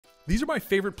These are my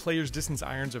favorite player's distance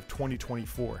irons of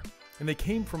 2024. And they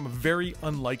came from a very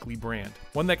unlikely brand,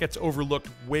 one that gets overlooked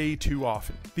way too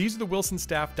often. These are the Wilson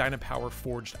Staff Dynapower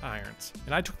forged irons,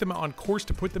 and I took them on course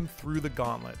to put them through the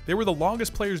gauntlet. They were the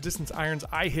longest player's distance irons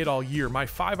I hit all year. My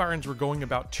 5 irons were going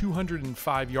about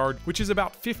 205 yards, which is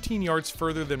about 15 yards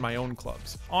further than my own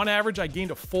clubs. On average, I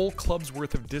gained a full club's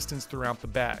worth of distance throughout the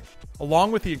bag.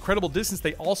 Along with the incredible distance,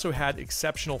 they also had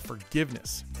exceptional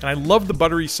forgiveness. And I love the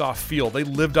buttery soft feel. They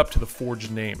lived up to the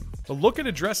forged name. The look and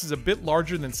address is a bit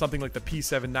larger than something like the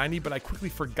P790, but I quickly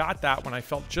forgot that when I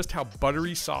felt just how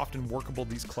buttery soft and workable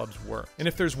these clubs were. And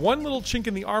if there's one little chink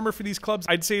in the armor for these clubs,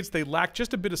 I'd say it's they lack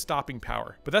just a bit of stopping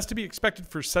power, but that's to be expected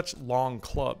for such long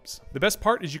clubs. The best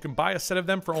part is you can buy a set of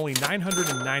them for only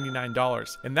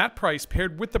 $999, and that price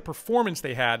paired with the performance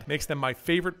they had makes them my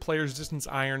favorite player's distance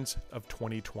irons of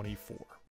 2024.